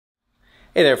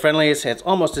Hey there, friendlies. It's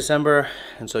almost December,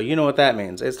 and so you know what that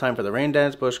means. It's time for the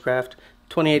Raindance Bushcraft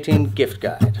 2018 gift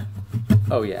guide.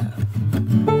 Oh yeah.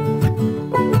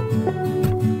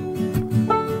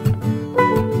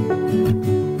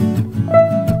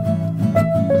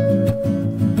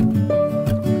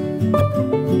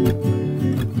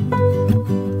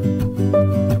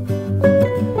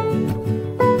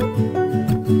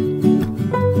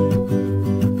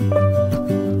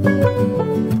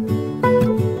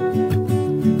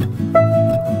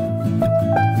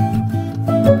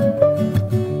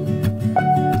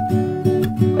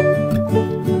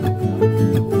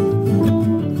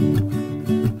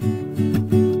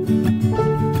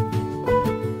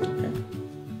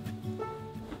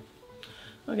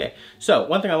 Okay, so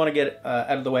one thing I want to get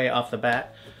out of the way off the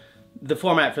bat, the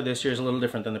format for this year is a little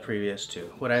different than the previous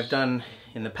two. What I've done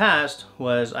in the past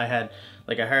was I had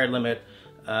like a hard limit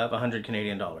of 100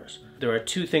 Canadian dollars. There are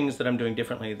two things that I'm doing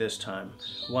differently this time.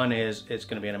 One is it's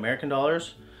going to be in American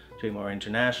dollars to be more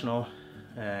international,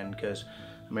 and because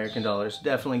American dollars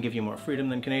definitely give you more freedom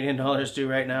than Canadian dollars do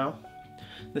right now.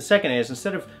 The second is,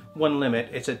 instead of one limit,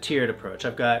 it's a tiered approach.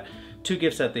 I've got two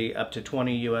gifts at the up to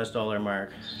 $20 US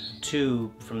mark,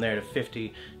 two from there to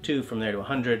 50, two from there to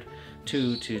 100,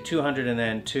 two to 200, and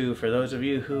then two for those of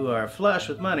you who are flush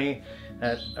with money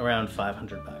at around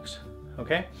 500 bucks.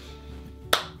 Okay?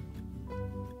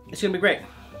 It's gonna be great.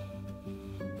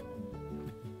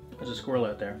 There's a squirrel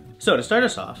out there. So to start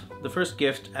us off, the first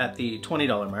gift at the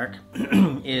 $20 mark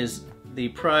is the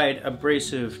Pride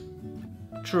Abrasive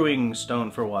Truing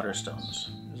Stone for Waterstones.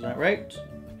 Is that right?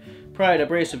 Pride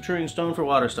Abrasive Truing Stone for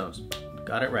Waterstones.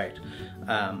 Got it right.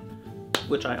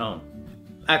 Which I own.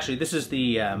 Actually, this is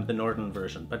the Northmen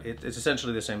version, but it's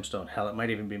essentially the same stone. Hell, it might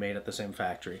even be made at the same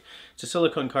factory. It's a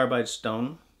silicon carbide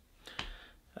stone.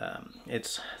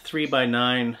 It's 3 by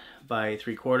 9 by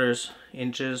 3/4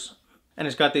 inches, and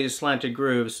it's got these slanted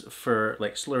grooves for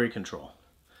like slurry control.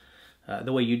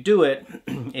 The way you do it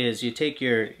is you take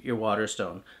your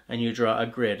Waterstone and you draw a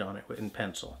grid on it in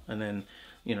pencil, and then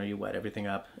you wet everything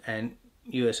up, and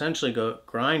you essentially go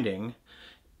grinding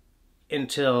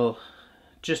until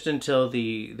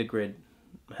the grid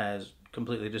has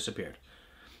completely disappeared.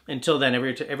 Until then,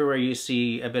 everywhere you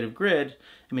see a bit of grid,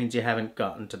 it means you haven't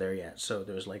gotten to there yet. So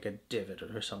there's like a divot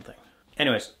or something.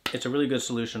 Anyways, it's a really good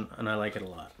solution, and I like it a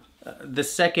lot. The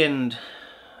second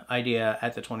idea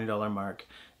at the $20 mark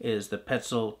is the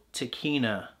Petzl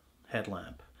Tikkina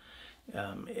headlamp.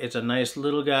 It's a nice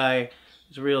little guy.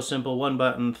 It's real simple, one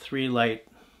button, 3 light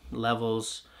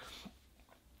levels.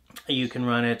 You can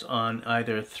run it on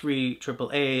either 3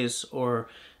 AAAs, or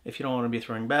if you don't want to be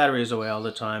throwing batteries away all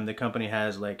the time, the company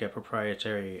has like a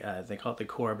proprietary, they call it the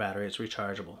core battery. It's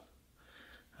rechargeable.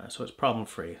 So it's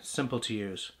problem-free, simple to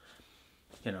use,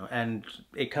 and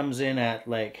it comes in at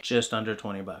like just under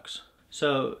 20 bucks.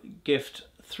 So gift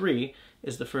 3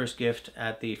 is the first gift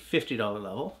at the $50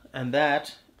 level, and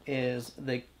that is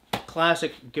the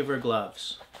classic giver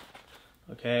gloves.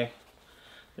 Okay,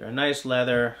 they're a nice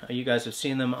leather. You guys have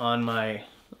seen them on my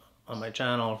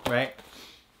channel, right?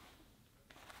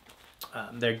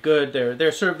 They're good. They're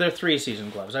 3-season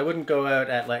gloves. I wouldn't go out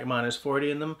at like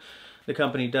 -40 in them. The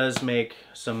company does make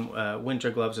some winter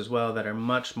gloves as well that are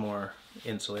much more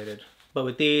insulated. But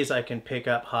with these, I can pick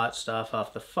up hot stuff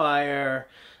off the fire.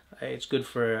 It's good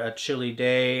for a chilly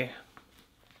day.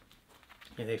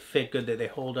 They fit good. They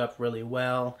hold up really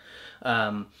well.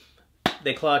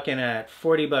 They clock in at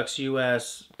 40 bucks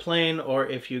US plain, or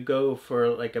if you go for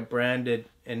like a branded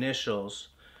initials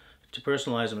to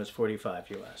personalize them, it's 45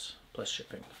 US plus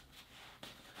shipping.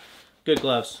 Good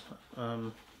gloves.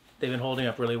 They've been holding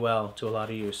up really well to a lot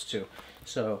of use too.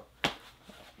 So,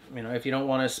 if you don't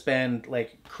want to spend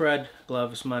like crud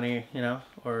gloves money,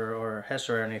 or Hess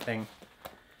or anything,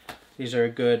 these are a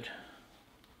good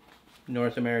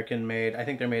North American made, I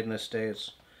think they're made in the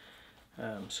States,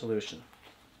 solution.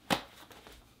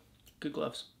 Good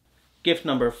gloves. Gift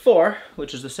number 4,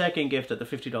 which is the second gift at the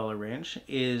 $50 range,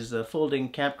 is the folding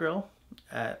camp grill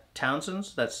at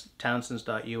Townsend's. That's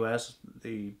townsends.us.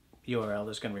 The URL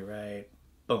is going to be right.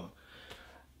 Boom.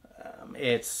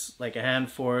 It's like a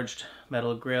hand-forged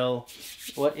metal grill.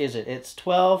 What is it? It's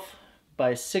 12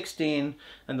 by 16,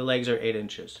 and the legs are 8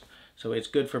 inches. So it's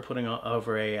good for putting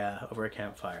over a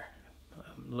campfire.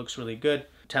 Looks really good.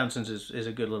 Townsend's is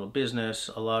a good little business.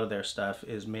 A lot of their stuff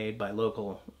is made by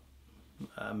local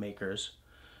makers,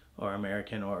 or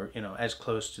American, or as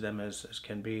close to them as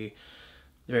can be.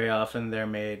 Very often they're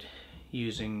made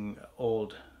using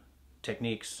old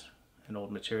techniques and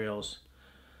old materials.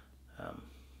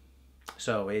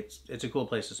 So it's a cool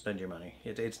place to spend your money.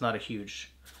 It's not a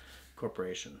huge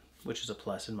corporation, which is a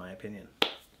plus in my opinion.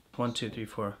 1, 2, 3,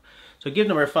 4. So gift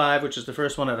number 5, which is the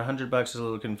first one at $100, is a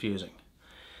little confusing.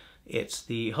 It's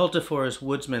the Hultafors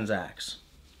Woodsman's Axe.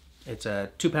 It's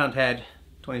a 2-pound head,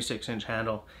 26-inch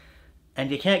handle,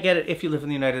 and you can't get it if you live in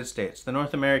the United States. The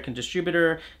North American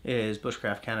distributor is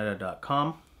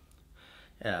bushcraftcanada.com,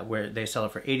 where they sell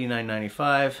it for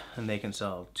 $89.95, and they can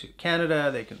sell to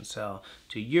Canada, they can sell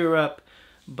to Europe,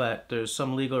 but there's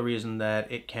some legal reason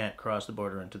that it can't cross the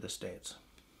border into the States.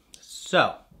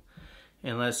 So,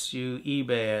 unless you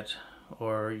eBay it,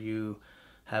 or you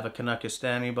have a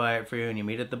Canuckistani buy it for you and you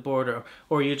meet at the border,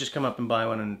 or you just come up and buy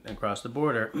one and cross the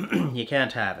border, you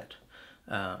can't have it.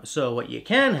 So what you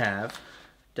can have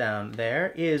down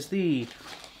there is the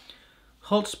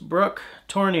Hults Bruk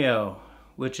Torneo,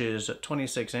 which is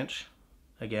 26-inch,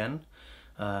 again,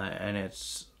 and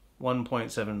it's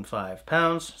 1.75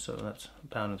 pounds, so that's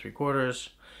 £1.75.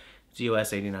 It's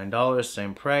US $89,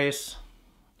 same price.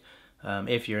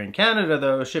 If you're in Canada,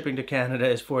 though, shipping to Canada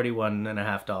is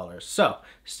 $41.50. So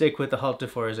stick with the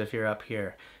Hultafors if you're up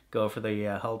here. Go for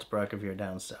the Hults Bruk if you're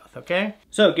down south, okay?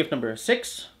 So gift number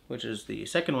 6, which is the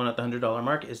second one at the $100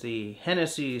 mark, is the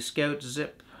Hennessy Scout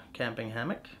Zip camping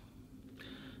hammock.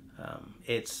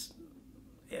 It's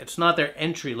not their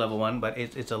entry-level one, but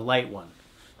it's a light one.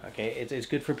 Okay, it's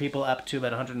good for people up to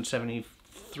about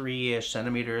 173-ish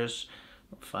centimeters,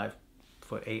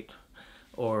 5'8",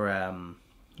 or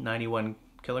 91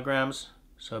 kilograms,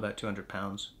 so about 200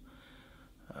 pounds,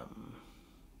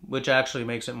 which actually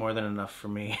makes it more than enough for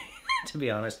me, to be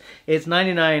honest. It's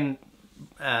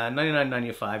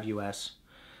 $99.95 US.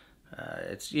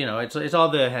 It's, you know, it's all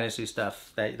the Hennessy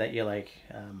stuff that you like.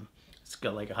 It's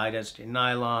got like a high density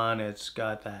nylon. It's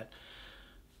got that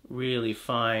really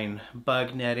fine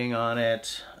bug netting on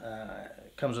it.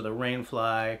 Comes with a rain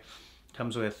fly.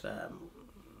 Comes with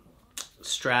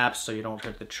straps so you don't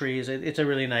hurt the trees. It's a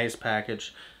really nice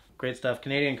package. Great stuff.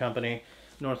 Canadian company,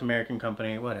 North American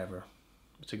company, whatever.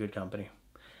 It's a good company.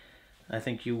 I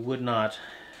think you would not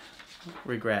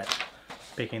regret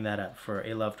picking that up for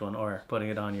a loved one or putting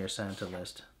it on your Santa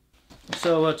list.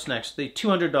 So what's next? The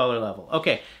 $200 level.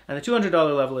 Okay, and the $200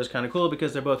 level is kind of cool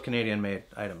because they're both Canadian-made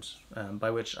items, by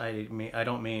which I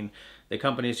don't mean the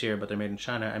company's here, but they're made in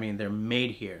China. I mean they're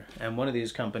made here. And one of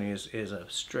these companies is a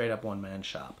straight-up one-man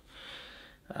shop.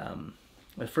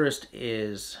 The first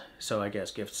is, so I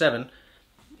guess gift 7,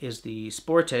 is the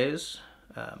Sportes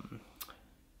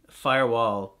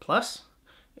Firewaal Plus.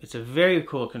 It's a very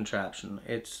cool contraption.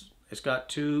 It's got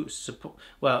two support.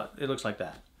 Well, it looks like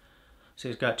that. So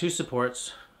it's got 2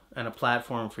 supports and a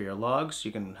platform for your logs.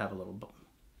 You can have a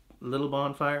little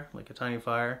bonfire, like a tiny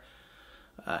fire.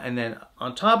 And then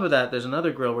on top of that, there's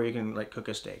another grill where you can like cook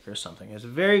a steak or something. It's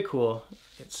very cool.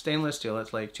 It's stainless steel.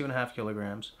 It's like 2.5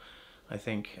 kilograms, I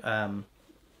think.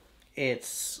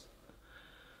 It's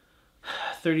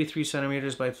 33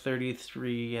 centimeters by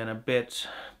 33 and a bit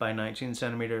by 19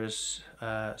 centimeters.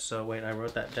 So wait, I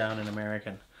wrote that down in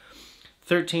American.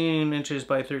 13 inches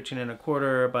by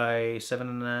 13.25 by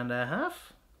 7.5.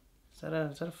 Is that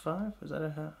a 5? Is that a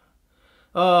half?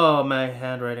 Oh, my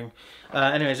handwriting.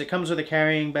 Anyways, it comes with a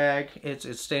carrying bag. It's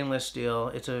stainless steel.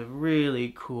 It's a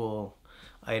really cool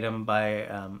item by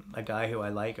a guy who I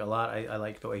like a lot. I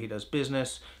like the way he does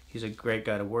business. He's a great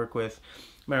guy to work with.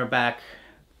 Remember back,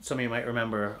 some of you might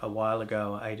remember a while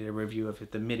ago, I did a review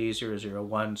of the MIDI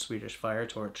 001 Swedish fire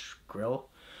torch grill,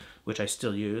 which I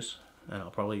still use, and I'll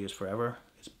probably use forever.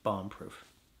 It's bomb-proof.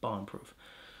 Bomb-proof.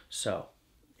 So,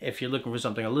 if you're looking for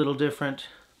something a little different,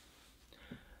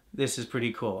 this is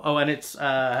pretty cool. Oh, and it's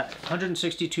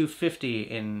 $162.50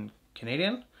 in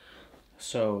Canadian.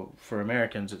 So for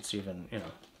Americans, it's even, you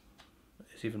know,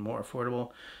 it's even more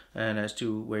affordable. And as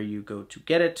to where you go to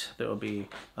get it, there will be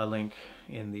a link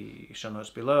in the show notes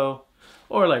below,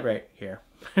 or like right here,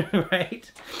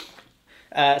 right?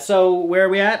 So where are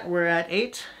we at? We're at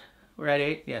 8. We're at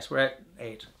 8. Yes, we're at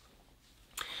 8.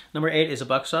 Number 8 is a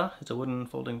bucksaw. It's a wooden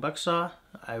folding bucksaw.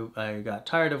 I got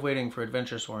tired of waiting for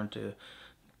Adventure Sworn to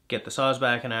get the saws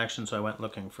back in action, so I went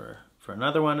looking for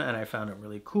another one, and I found a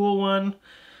really cool one.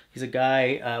 He's a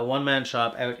guy, one-man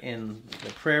shop out in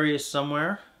the prairies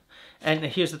somewhere. And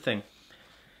here's the thing.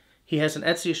 He has an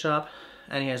Etsy shop,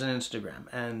 and he has an Instagram.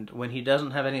 And when he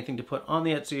doesn't have anything to put on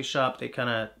the Etsy shop,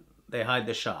 they hide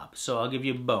the shop. So I'll give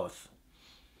you both.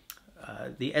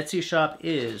 The Etsy shop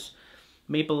is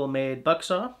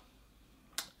MapleMadeBucksaw,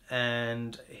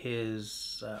 and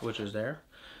his, which is there.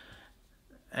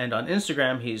 And on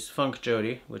Instagram, he's Funk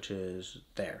Jody, which is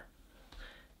there.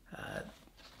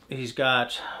 He's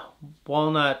got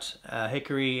walnut,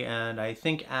 hickory, and I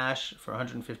think ash for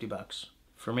 $150.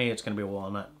 For me, it's going to be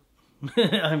walnut.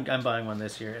 I'm buying one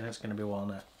this year, and it's going to be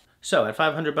walnut. So at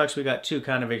 500 bucks, we got two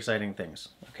kind of exciting things.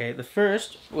 Okay, the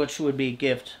first, which would be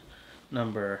gift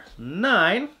number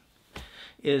 9,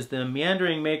 is the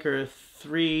Meandering Maker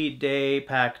 3-Day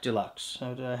Pack Deluxe.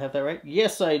 So did I have that right?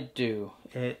 Yes, I do.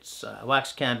 It's a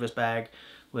wax canvas bag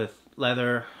with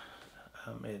leather.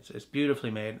 It's beautifully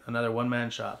made. Another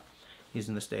one-man shop. He's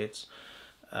in the States.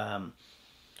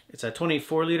 It's a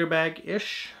 24-liter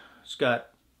bag-ish. It's got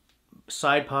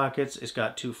side pockets, it's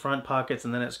got 2 front pockets,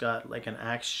 and then it's got like an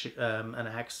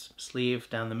axe sleeve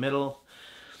down the middle.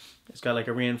 It's got like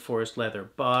a reinforced leather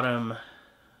bottom.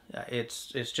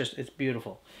 It's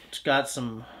beautiful. It's got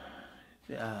some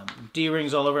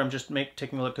D-rings all over. I'm just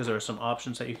taking a look because there are some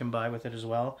options that you can buy with it as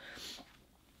well.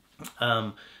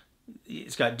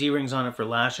 It's got D-rings on it for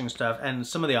lashing stuff, and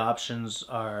some of the options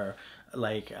are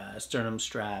like sternum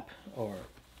strap or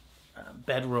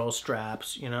bedroll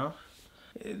straps, you know.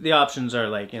 The options are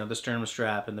like, you know, the sternum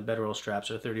strap and the bedroll straps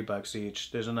are 30 bucks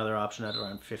each. There's another option at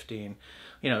around 15.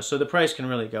 You know, so the price can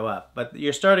really go up. But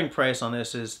your starting price on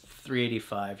this is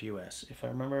 $385 US. If I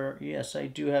remember, yes, I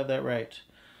do have that right.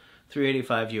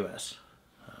 $385 US.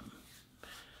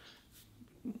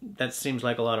 That seems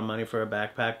like a lot of money for a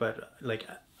backpack, but like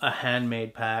a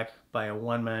handmade pack by a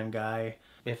one-man guy,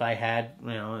 if I had, you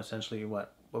know, essentially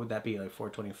what would that be, like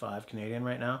 $4.25 Canadian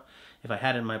right now? If I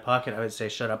had it in my pocket, I would say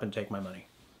shut up and take my money.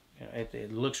 You know,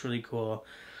 it looks really cool.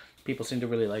 People seem to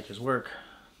really like his work.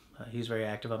 He's very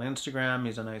active on Instagram.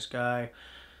 He's a nice guy.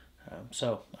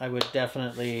 So I would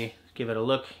definitely give it a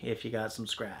look if you got some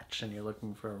scratch and you're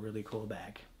looking for a really cool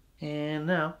bag. And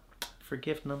now for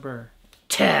gift number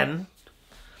 10,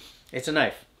 it's a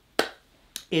knife.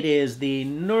 It is the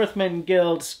Northmen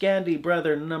Guild Scandi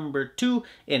Brother number 2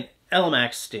 in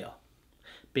Elemax steel.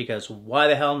 Because why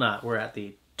the hell not? We're at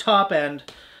the top end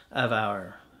of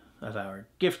our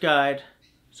gift guide,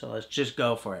 so let's just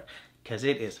go for it, because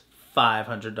it is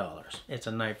 $500. It's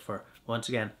a knife for, once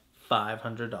again,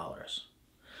 $500.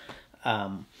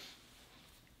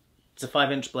 It's a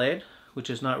 5-inch blade, which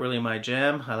is not really my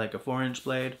jam. I like a 4-inch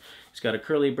blade. It's got a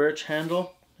curly birch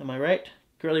handle. Am I right?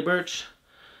 Curly birch.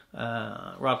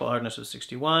 Rockwell hardness of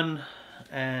 61,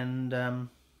 and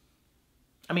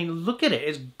I mean, look at it.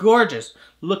 It's gorgeous.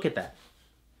 Look at that.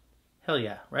 Hell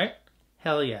yeah, right?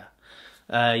 Hell yeah.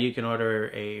 You can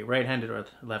order a right-handed or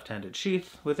left-handed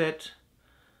sheath with it.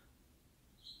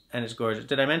 And it's gorgeous.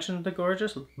 Did I mention the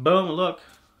gorgeous? Boom, look.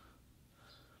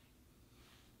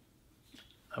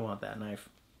 I want that knife.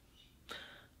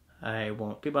 I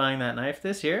won't be buying that knife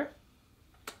this year.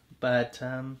 But,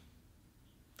 oh,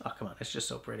 come on. It's just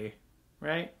so pretty,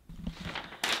 right?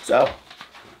 So,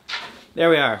 there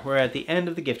we are. We're at the end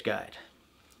of the gift guide.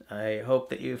 I hope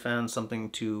that you found something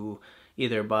to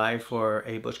either buy for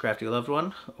a bushcrafty loved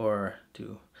one or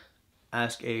to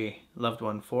ask a loved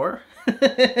one for.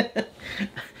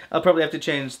 I'll probably have to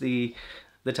change the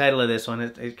title of this one.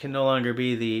 It can no longer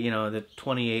be the, you know, the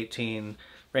 2018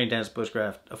 Raindance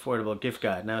Bushcraft Affordable Gift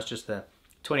Guide. Now it's just the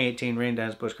 2018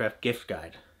 Raindance Bushcraft Gift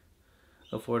Guide.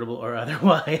 Affordable or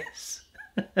otherwise.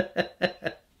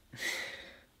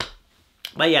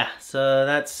 But yeah, so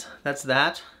that's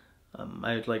that.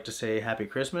 I'd like to say Happy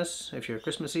Christmas if you're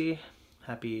Christmassy.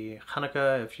 Happy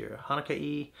Hanukkah if you're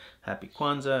Hanukkah-y. Happy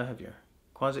Kwanzaa if you're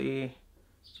Kwanzaa-y.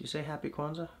 Did you say Happy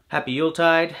Kwanzaa? Happy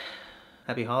Yuletide.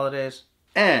 Happy holidays.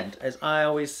 And as I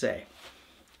always say,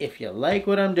 if you like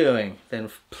what I'm doing,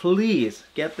 then please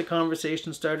get the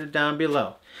conversation started down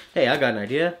below. Hey, I got an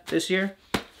idea this year.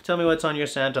 Tell me what's on your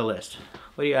Santa list.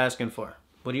 What are you asking for?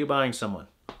 What are you buying someone?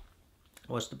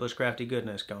 What's the bushcrafty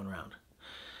goodness going around?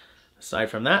 Aside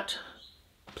from that,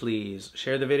 please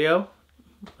share the video.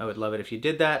 I would love it if you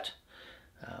did that.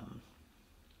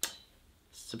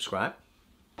 Subscribe.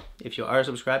 If you are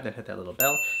subscribed, then hit that little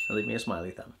bell and leave me a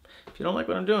smiley thumb. If you don't like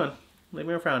what I'm doing, leave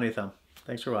me a frowny thumb.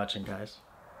 Thanks for watching, guys.